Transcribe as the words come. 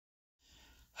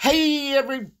Hey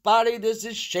everybody, this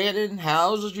is Shannon.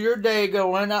 How's your day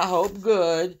going? I hope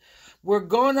good. We're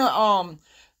gonna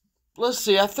let's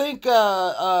see, I think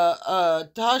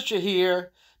Tasha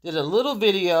here did a little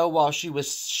video while she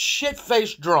was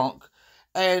shit-faced drunk.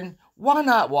 And why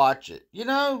not watch it? You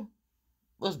know?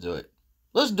 Let's do it.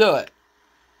 Let's do it.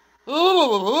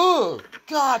 Ooh,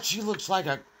 God, she looks like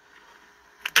a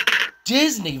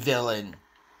Disney villain.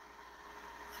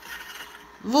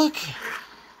 Look.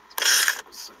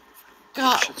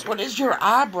 God, what is your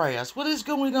eyebrows? What is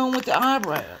going on with the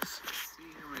eyebrows? See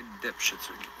how many dipshits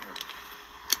are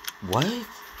here. What?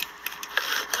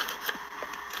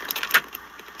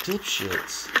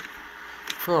 Dipshits.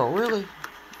 Girl, really?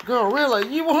 Girl, really?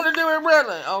 You want to do it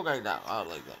really? Okay, no, I'll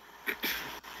leave that.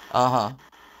 Uh-huh.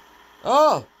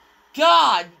 Oh,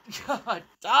 God. God,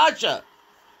 Tasha.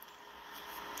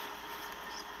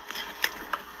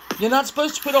 You're not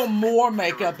supposed to put on more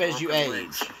makeup as you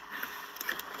age.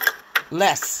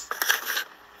 Less.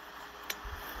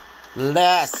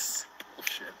 Less.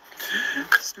 Bullshit.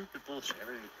 Stupid bullshit.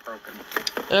 Everything's broken.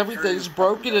 Everything's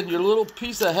broken and your little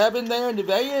piece of heaven there in the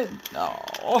van?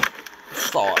 Oh,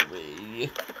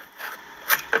 sorry.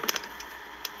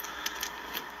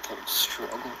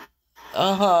 Struggle.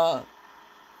 Uh-huh.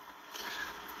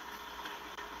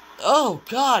 Oh,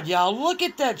 God, y'all, look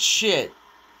at that shit.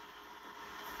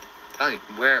 Tell you,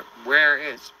 where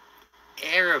is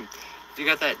Aaron? You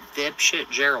got that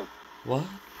dipshit Gerald. What?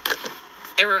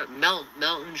 Aaron,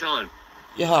 Melton John.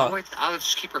 Yeah. I'll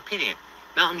just keep repeating it.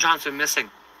 Melton John's been missing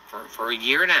for a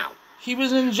year now. He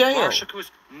was in jail. Marshak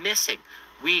was missing.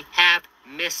 We have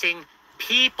missing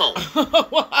people.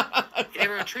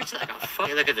 Everyone treats it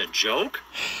like a joke.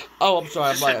 Oh, I'm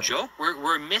sorry. Is this a joke?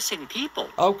 We're missing people.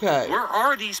 Okay. Where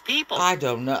are these people? I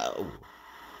don't know.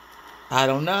 I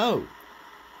don't know.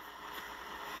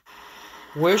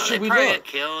 Where should we look? They probably got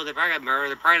killed. They probably got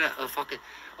murdered. They probably got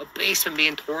a basement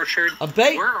being tortured.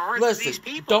 Where are these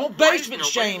people? Don't basement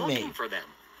shame me. For them?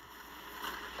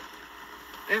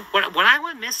 When I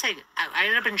went missing, I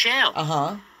ended up in jail.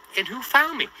 Uh-huh. And who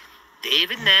found me?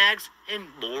 David Nags and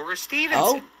Laura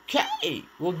Stevenson. Okay.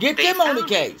 Well, get them on the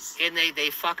case. And they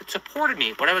fucking supported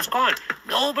me when I was gone.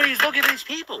 Nobody's looking at these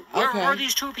people. Where are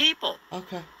these two people?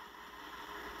 Okay.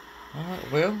 All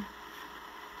right. Well,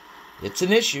 it's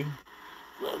an issue.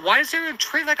 Why is everyone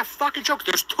treated like a fucking joke?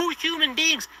 There's two human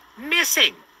beings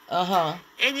missing. Uh-huh.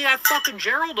 And you got fucking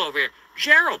Gerald over here.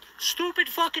 Gerald. Stupid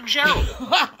fucking Gerald.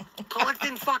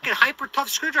 Collecting fucking hyper tough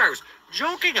screwdrivers.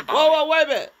 Joking about it. Whoa, wait a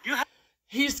minute.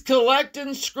 He's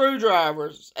collecting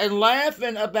screwdrivers and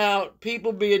laughing about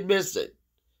people being missing.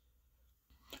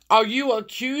 Are you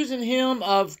accusing him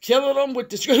of killing them with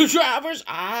the screwdrivers?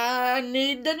 I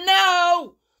need to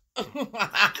know.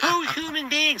 Two human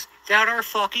beings that are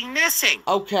fucking missing.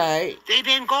 Okay. They've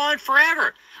been gone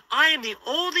forever. I am the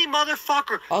only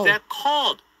motherfucker that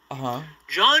called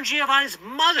John Giovanni's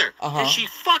mother. And she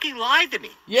fucking lied to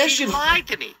me. Yes, she lied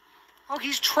to me. Oh,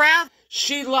 he's traveling.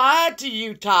 She lied to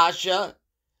you, Tasha.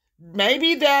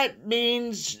 Maybe that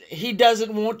means he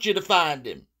doesn't want you to find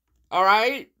him. All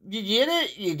right? You get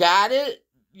it? You got it?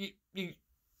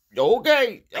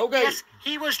 Okay. Yes,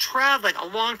 he was traveling a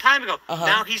long time ago.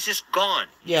 Now he's just gone.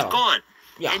 He's gone.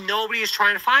 Yeah. And nobody is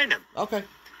trying to find him. Okay.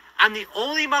 I'm the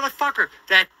only motherfucker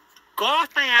that got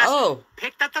off my ass,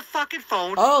 picked up the fucking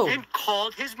phone, and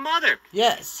called his mother.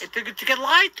 Yes. To get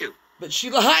lied to. But she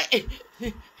lied.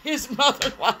 His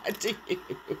mother lied to you.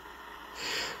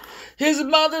 His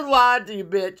mother lied to you,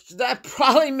 bitch. That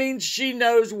probably means she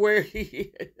knows where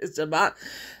he is. Am I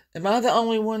the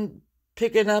only one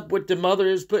picking up what the mother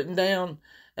is putting down?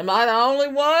 Am I the only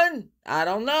one? I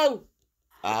don't know.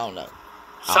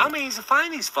 Somebody needs to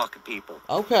find these fucking people.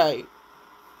 Okay.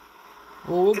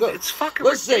 Well, we'll go. It's fucking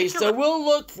Let's ridiculous. see. So we'll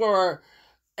look for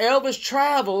Elvis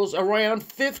travels around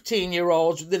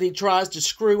 15-year-olds that he tries to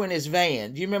screw in his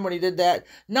van. Do you remember when he did that?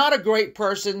 Not a great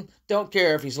person. Don't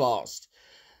care if he's lost.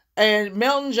 And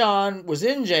Melton John was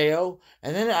in jail,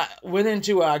 and then I went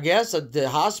into, I guess, the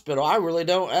hospital. I really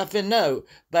don't effing know.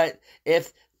 But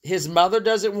if his mother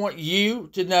doesn't want you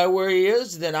to know where he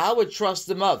is, then I would trust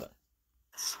the mother.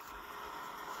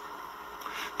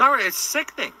 No, it's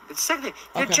sickening. It's sickening.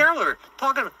 Gerald are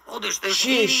talking about, there's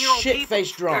 80-year-old people.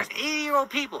 Shit-faced drunk. There's 80-year-old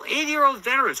people, 80-year-old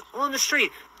veterans on the street.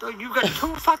 You've got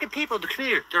two fucking people in the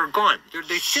community. They're gone.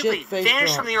 They simply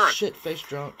vanished from the earth. Shit-faced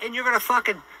drunk. And you're going to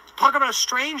fucking talk about a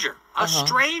stranger. A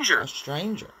stranger. A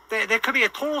stranger. That could be a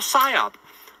total psyop.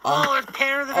 It's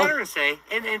parent of the Veterans Day,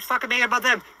 and fucking make it about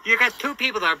them. You got two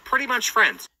people that are pretty much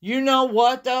friends. You know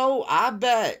what, though? I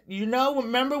bet.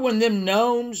 Remember when them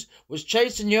gnomes was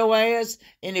chasing your ass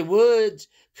in the woods?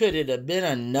 Could it have been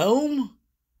a gnome?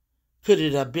 Could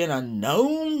it have been a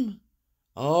gnome?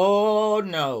 Oh,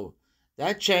 no.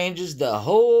 That changes the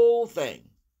whole thing.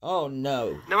 Oh,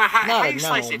 no. No matter how you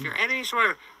slice it, if your enemies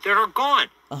were, they're gone.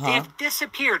 They've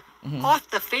disappeared off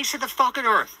the face of the fucking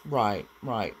earth. Right,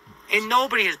 right. And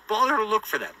nobody has bothered to look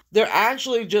for them. They're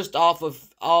actually just off of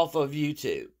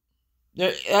YouTube.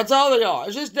 That's all they are.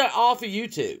 It's just they're off of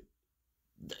YouTube.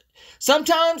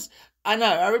 Sometimes, I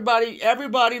know,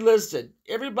 everybody listen.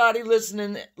 Everybody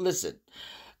listening, listen.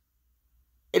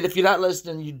 And if you're not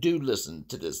listening, you do listen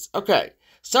to this. Okay.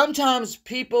 Sometimes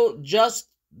people just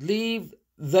leave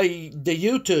the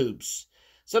YouTubes.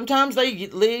 Sometimes they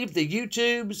leave the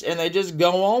YouTubes and they just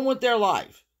go on with their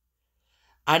life.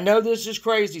 I know this is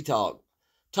crazy talk.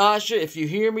 Tasha, if you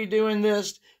hear me doing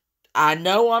this, I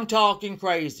know I'm talking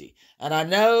crazy. And I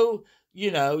know,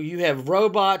 you have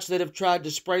robots that have tried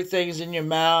to spray things in your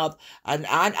mouth.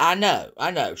 I know.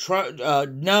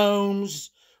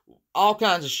 Gnomes, all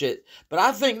kinds of shit. But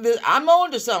I think that I'm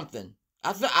on to something.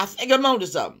 I think I'm on to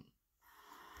something.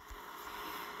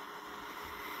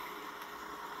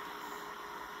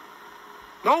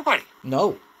 Nobody.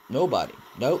 No, nobody.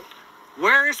 Nope.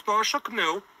 Where is Marshall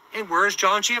Camus and where is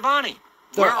John Giovanni?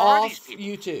 They're where are off these people?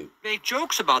 YouTube. Make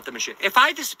jokes about them and shit. If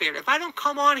I disappear, if I don't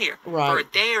come on here for a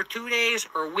day or 2 days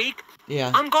or a week,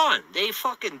 I'm gone. They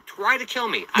fucking try to kill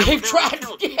me. They've tried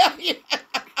to kill you.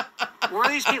 Where are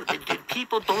these people?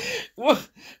 People don't...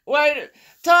 Wait,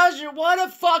 Tasha, why the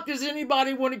fuck does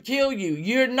anybody want to kill you?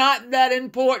 You're not that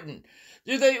important.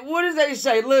 What do they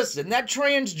say? Listen, that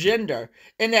transgender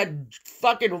in that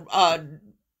fucking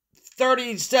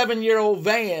 37-year-old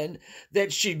van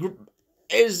that she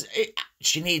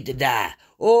needs to die.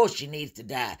 Oh, she needs to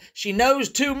die. She knows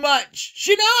too much.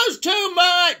 She knows too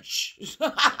much.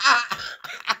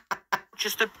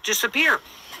 Just disappear.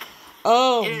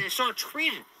 Oh. And it's not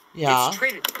treated. Yeah. It's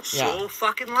treated so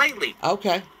fucking lightly.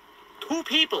 Okay. 2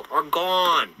 people are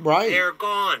gone. Right. They're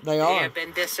gone. They are. They have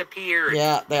been disappeared.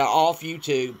 Yeah, they are off YouTube.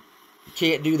 You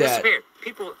can't do that. Disappeared.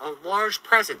 People of large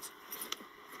presence.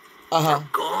 They're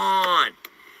gone.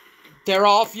 They're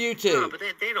off YouTube. No, but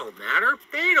they don't matter.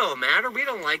 They don't matter. We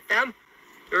don't like them.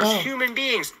 There's human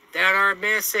beings that are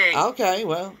missing. Okay,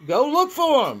 well, go look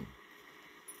for them.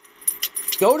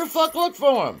 Go to fuck look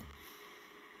for them.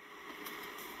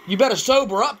 You better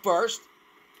sober up first.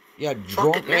 You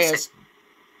drunk ass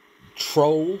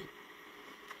troll.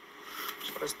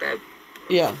 So it's bad.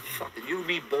 Yeah. Fucking you and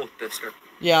me both, mister.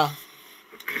 Yeah.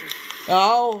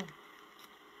 Oh.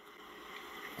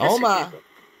 Oh my. People.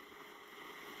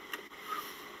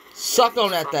 Suck on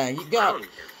that thing. You got.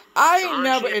 I ain't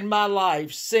never in my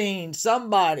life seen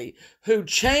somebody who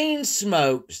chain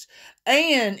smokes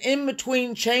and in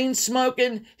between chain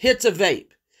smoking hits a vape.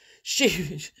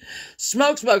 She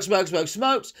smokes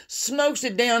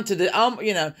it down to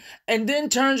the, and then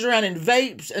turns around and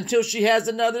vapes until she has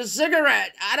another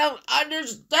cigarette. I don't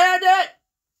understand it.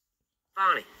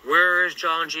 Giovanni. Where is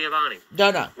John Giovanni?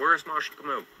 Don't know. Where is Marshall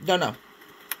Camus? Don't know.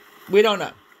 We don't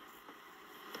know.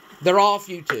 They're off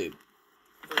YouTube.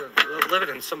 Living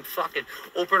in some fucking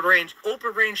open range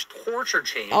torture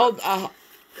chamber. Oh,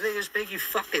 they just make you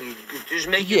fucking,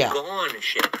 you gone and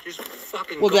shit. Just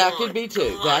fucking well, gone. That could be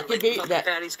too. Gone, that could like be that.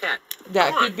 Patty's cat.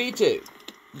 That could be too.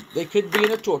 They could be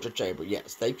in a torture chamber.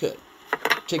 Yes, they could.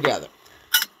 Together.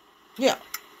 Yeah.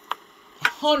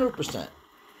 100%.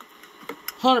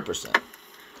 100%.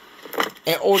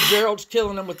 Or Gerald's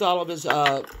killing them with all of his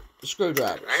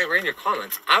screwdrivers. I read your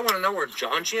comments. I want to know where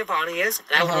John Giovanni is,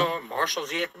 and I want to know where Marshall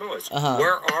Giacomo is.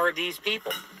 Where are these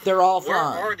people? They're offline.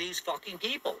 Where are these fucking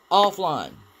people?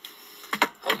 Offline.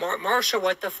 Marshall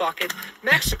went to fucking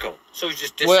Mexico. So he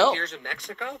just disappears in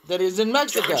Mexico? That is in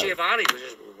Mexico. John Giovanni was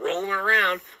just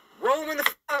roaming the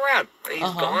fuck around. He's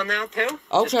gone now, too?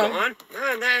 Okay. Just gone?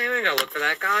 No, we ain't gonna look for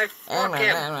that guy. Fuck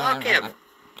him.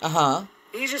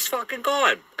 He's just fucking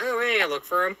gone. Oh, we ain't gonna look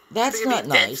for him. That's not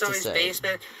nice to say.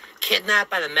 Basement, kidnapped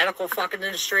by the medical fucking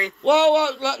industry.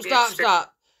 Whoa,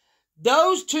 stop.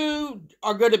 Those two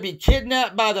are going to be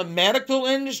kidnapped by the medical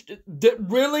industry?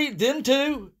 Really? Them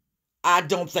two? I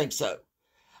don't think so.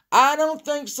 I don't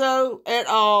think so at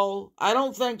all. I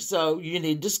don't think so. You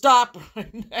need to stop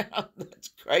right now. That's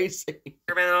crazy.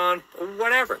 On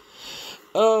whatever.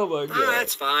 Oh my God. Oh,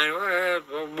 that's fine.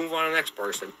 We'll move on to the next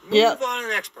person. Move on to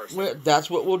the next person. Well, that's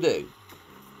what we'll do.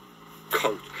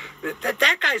 Coach.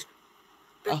 That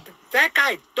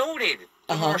guy donated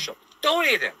to Marshall.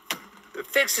 Donated him.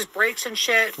 Fix his brakes and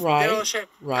shit. Right. I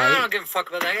don't give a fuck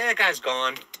about that. That guy's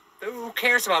gone. Who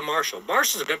cares about Marshall?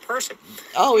 Marshall's a good person.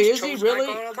 Oh, is he really?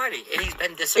 God Almighty, and he's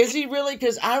been disappeared. Is he really?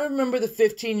 Because I remember the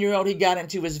 15-year-old he got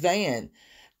into his van.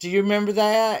 Do you remember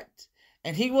that?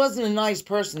 And he wasn't a nice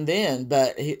person then,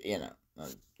 but,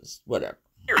 whatever.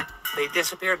 They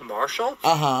disappeared Marshall.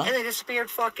 And they disappeared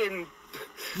fucking...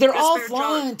 They're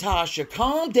offline, Tasha.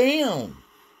 Calm down.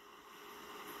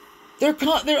 They're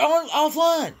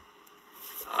offline.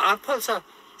 I put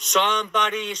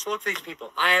somebody used to look for these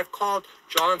people. I have called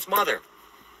John's mother.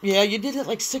 Yeah, you did it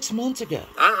like 6 months ago.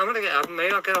 Maybe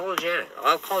I'll get a hold of Janet.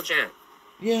 I'll call Janet.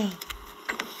 Yeah.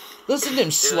 Listen to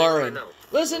him slurring.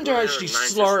 Listen to her, she's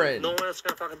slurring. No one else is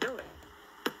gonna fucking do it.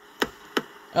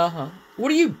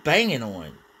 What are you banging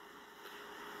on?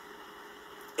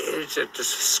 It just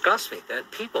disgusts me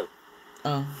that people,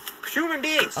 human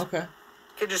beings, can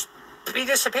just be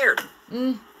disappeared.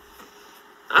 I'm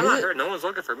not hurt. No one's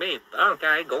looking for me. I don't care.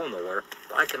 I ain't going nowhere.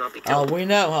 I cannot be killed. Oh, we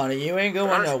know, honey. You ain't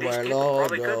going nowhere,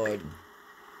 Lord God.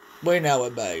 We know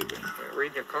it, baby.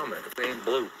 Read your comment. If they ain't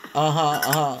blue.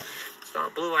 It's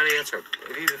not blue, I'd answer.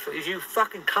 If you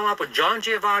fucking come up with John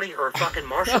Giovanni or fucking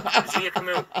Marshall Zia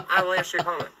Camus, I will answer your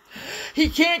comment. He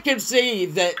can't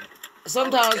conceive that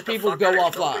sometimes people go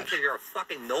offline. You're a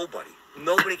fucking nobody.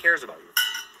 Nobody cares about you.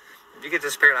 If you get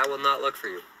disappeared, I will not look for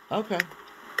you. Okay.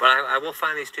 But I will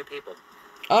find these two people.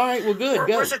 All right, well, good.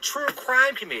 Go. Where's a true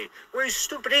crime community? Where these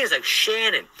stupid names like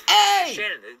Shannon? Hey!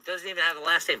 Shannon, it doesn't even have the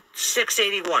last name.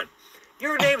 681.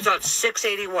 Your name's on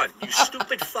 681. You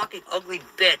stupid fucking ugly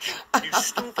bitch. You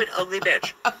stupid ugly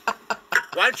bitch.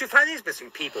 Why don't you find these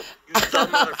missing people? You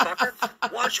dumb motherfucker.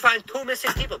 Why don't you find 2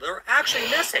 missing people? They're actually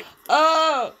missing.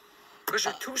 Because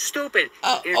you're too stupid.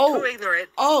 You're too ignorant.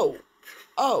 And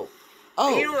you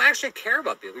don't actually care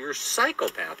about people. You're a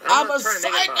psychopath. I'm a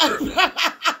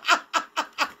psychopath.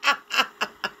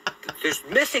 There's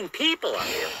missing people out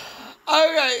here.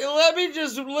 Okay, let me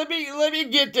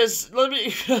get this.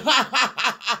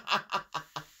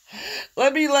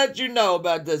 Let me let you know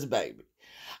about this baby.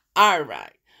 All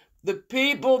right. The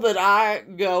people that I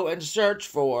go and search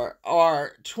for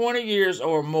are 20 years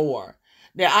or more.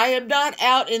 Now, I am not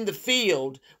out in the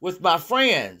field with my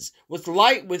friends, with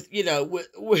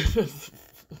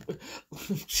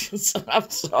I'm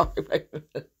sorry, baby.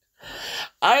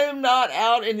 I am not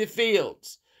out in the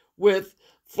fields with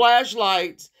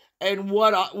flashlights and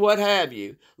what have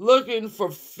you, looking for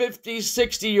 50,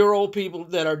 60-year-old people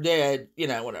that are dead,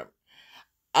 whatever.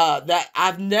 That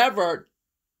I've never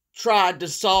tried to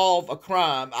solve a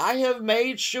crime. I have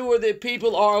made sure that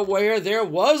people are aware there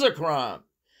was a crime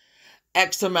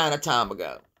X amount of time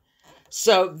ago.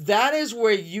 So that is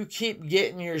where you keep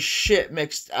getting your shit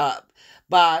mixed up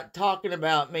by talking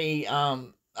about me,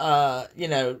 trying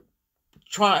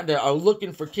to or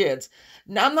looking for kids.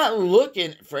 Now, I'm not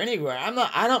looking for anywhere. I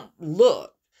don't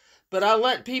look, but I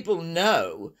let people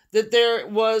know that there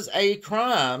was a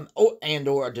crime or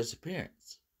a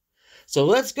disappearance. So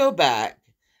let's go back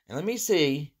and let me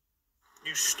see.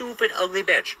 You stupid, ugly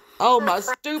bitch. Oh, my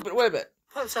stupid whippet.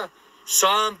 What's up?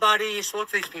 Somebody used to look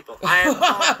for these people. I have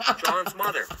called John's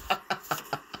mother.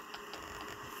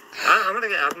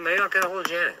 Maybe I'll get a hold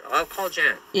of Janet. I'll call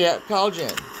Janet. Yeah, call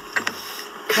Jen.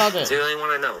 It's the only one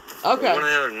I know. Okay. One of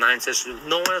the other 9 sisters.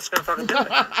 No one else is going to fucking do it.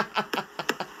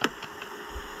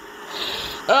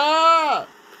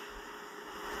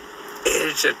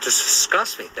 It just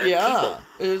disgusts me that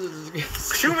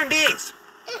people, human beings,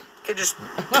 can just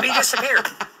be disappeared.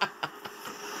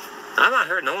 I'm not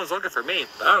hurt. No one's looking for me.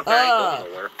 I don't care. I ain't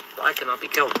going nowhere. I cannot be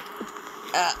killed.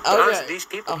 Okay. These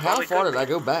people how far did I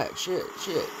go back? Shit.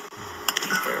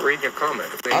 Read your comment.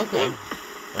 Okay.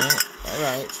 All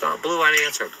right. It's not blue, I'd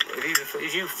answer.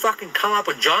 If you fucking come up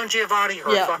with John Giovanni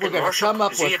or fucking Marshall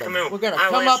Zia Camus, we're going to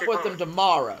come up with them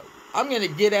tomorrow. I'm going to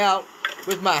get out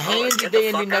with my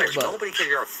handy-dandy notebook. Nobody cares.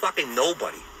 You're a fucking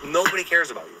nobody. Nobody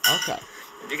cares about you. Okay.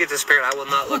 If you get disappeared, I will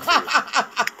not look for you.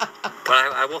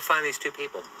 But I will find these 2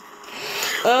 people.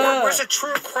 Where's a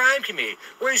true crime community?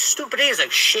 Where these stupid names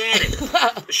like Shannon?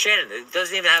 Shannon, it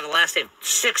doesn't even have the last name.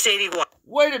 681.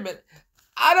 Wait a minute.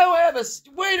 I don't have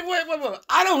wait.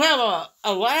 I don't have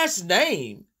a last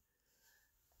name.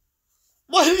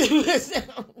 What the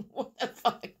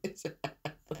fuck is that?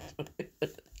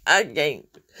 I can't.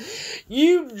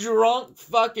 You drunk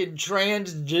fucking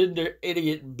transgender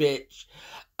idiot bitch.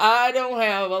 I don't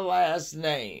have a last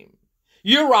name.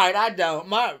 You're right, I don't.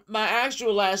 My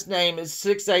actual last name is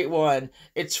 681.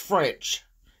 It's French.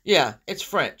 Yeah, it's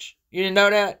French. You didn't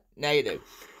know that? Now you do.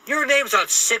 Your name's on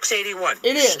 681.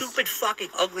 It is. Stupid fucking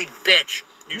ugly bitch.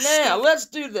 Now, let's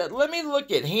do that. Let me look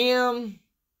at him.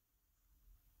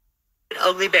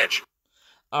 Ugly bitch.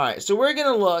 All right, so we're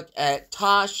going to look at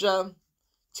Tasha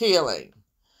Teeling,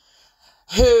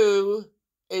 who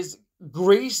is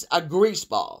a grease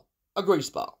ball.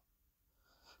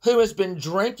 who has been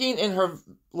drinking in her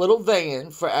little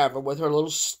van forever with her little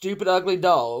stupid ugly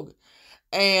dog,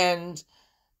 and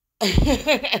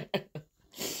and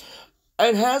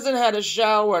hasn't had a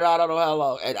shower in I don't know how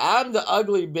long. And I'm the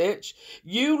ugly bitch.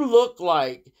 You look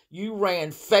like you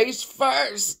ran face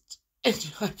first.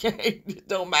 It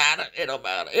don't matter. It don't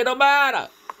matter. It don't matter.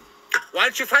 Why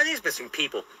don't you find these missing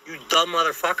people, you dumb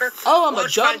motherfucker? Oh, I'm Why a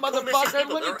don't you dumb find two missing motherfucker.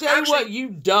 people? Let me They're tell you what, actually- you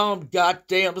dumb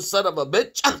goddamn son of a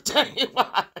bitch. I'll tell you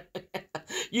what.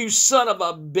 You son of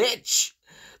a bitch.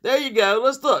 There you go.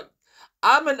 Let's look.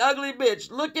 I'm an ugly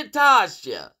bitch. Look at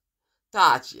Tasha.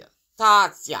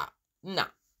 Tasha. No.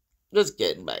 Just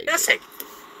kidding, baby. Missing.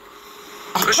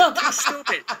 Because you're too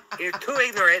stupid. You're too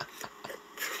ignorant.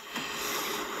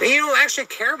 And you don't actually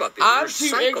care about people. I'm You're a too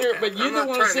psychopath. ignorant, but you're I'm the not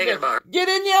one trying to sitting make it there. about Get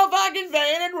in your fucking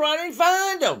van and run and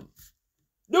find them.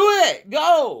 Do it.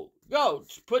 Go. Go.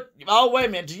 Oh, wait a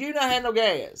minute. Do you not have no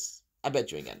gas? I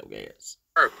bet you ain't got no gas.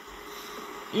 her.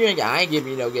 I ain't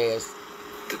giving you no gas.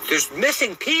 There's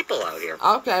missing people out here.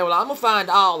 Okay, well, I'm going to find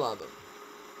all of them.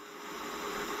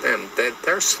 And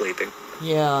they're sleeping.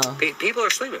 Yeah. People are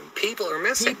sleeping. People are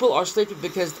missing. People are sleeping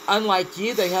because, unlike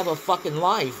you, they have a fucking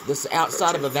life that's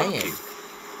outside of a van. Fuck you.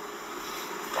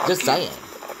 Just Fuck you. saying.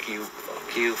 Fuck you.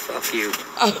 Fuck you. Fuck you.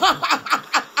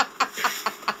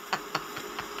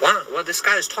 Well, this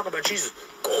guy is talking about Jesus.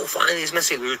 Go find these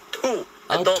missing. There's two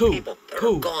adult people.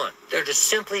 They're gone. They're just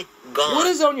simply gone. What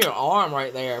is on your arm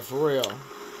right there, for real?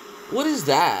 What is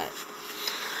that?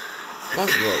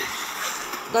 That's gross.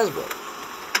 That's gross.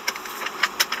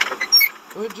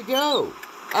 Where'd you go?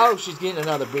 Oh, she's getting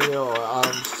another beer or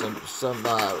some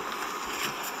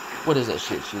what is that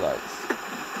shit she likes?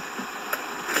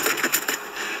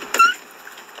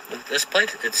 This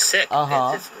place, it's sick.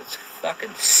 Uh-huh. It's a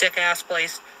fucking sick ass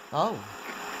place. Oh.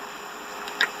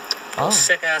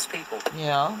 Sick ass people.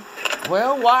 Yeah.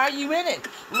 Well, why are you in it?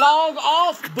 Log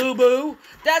off, boo-boo.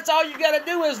 That's all you gotta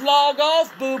do is log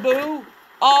off, boo-boo.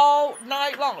 All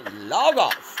night long. Log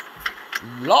off.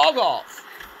 Log off.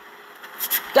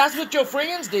 That's what your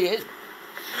friends did.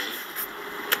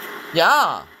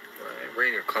 Yeah.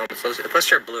 Read your comments. Unless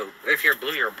you're blue. If you're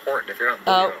blue, you're important. If you're not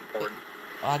blue, you're not important.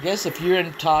 I guess if you're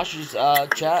in Tasha's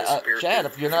chat,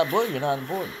 if you're not blue, you're not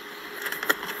important.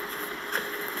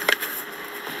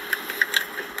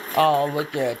 Oh,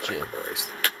 look at you.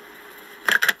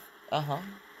 Uh-huh.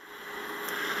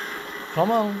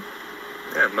 Come on.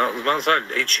 Yeah, Mom said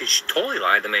she totally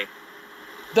lied to me.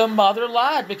 The mother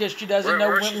lied because she doesn't know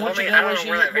where he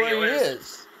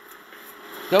is.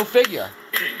 Go figure.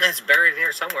 It's buried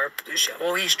here somewhere.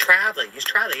 Oh, he's traveling. He's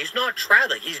traveling. He's not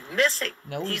traveling. He's missing.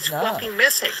 No, he's not. Fucking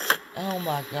missing. Oh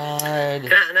my God.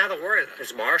 Now the word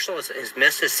is Marshall has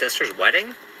missed his sister's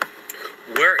wedding.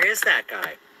 Where is that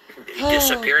guy? He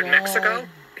disappeared in Mexico?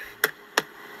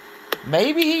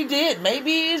 Maybe he did.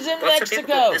 Maybe he's in Mexico.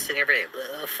 People missing every day.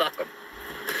 Fuck him.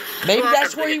 Maybe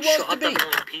that's where he wants to be.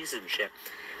 Pieces and shit.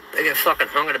 They get fucking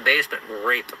hung in a basement and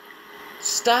raped.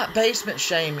 Stop basement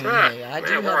shaming me. I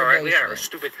do have a basement. We got our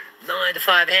stupid 9 to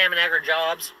 5 ham and egg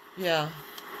jobs. Yeah.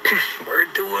 We're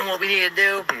doing what we need to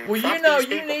do. Well, you know,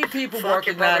 you need people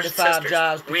working 9 to 5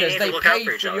 jobs because they pay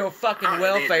for your fucking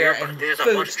welfare and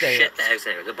food stamps.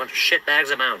 There's a bunch of shit bags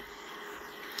around.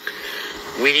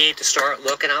 We need to start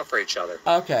looking out for each other.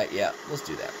 Okay, yeah, let's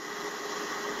do that.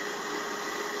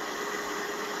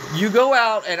 You go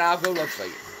out and I'll go look for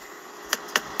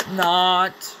you.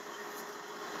 Not.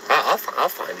 I'll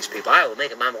find these people. I will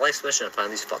make it my life's mission to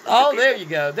find these fucking people. Oh, there you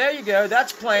go. There you go.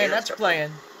 That's playing. That's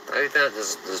playing. I think that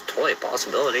is totally a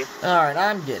possibility. All right,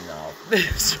 I'm getting off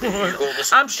this one.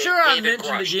 I'm sure I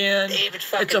mentioned again.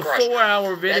 It's a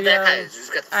 4-hour video.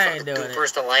 I ain't doing it.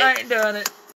 I ain't doing it.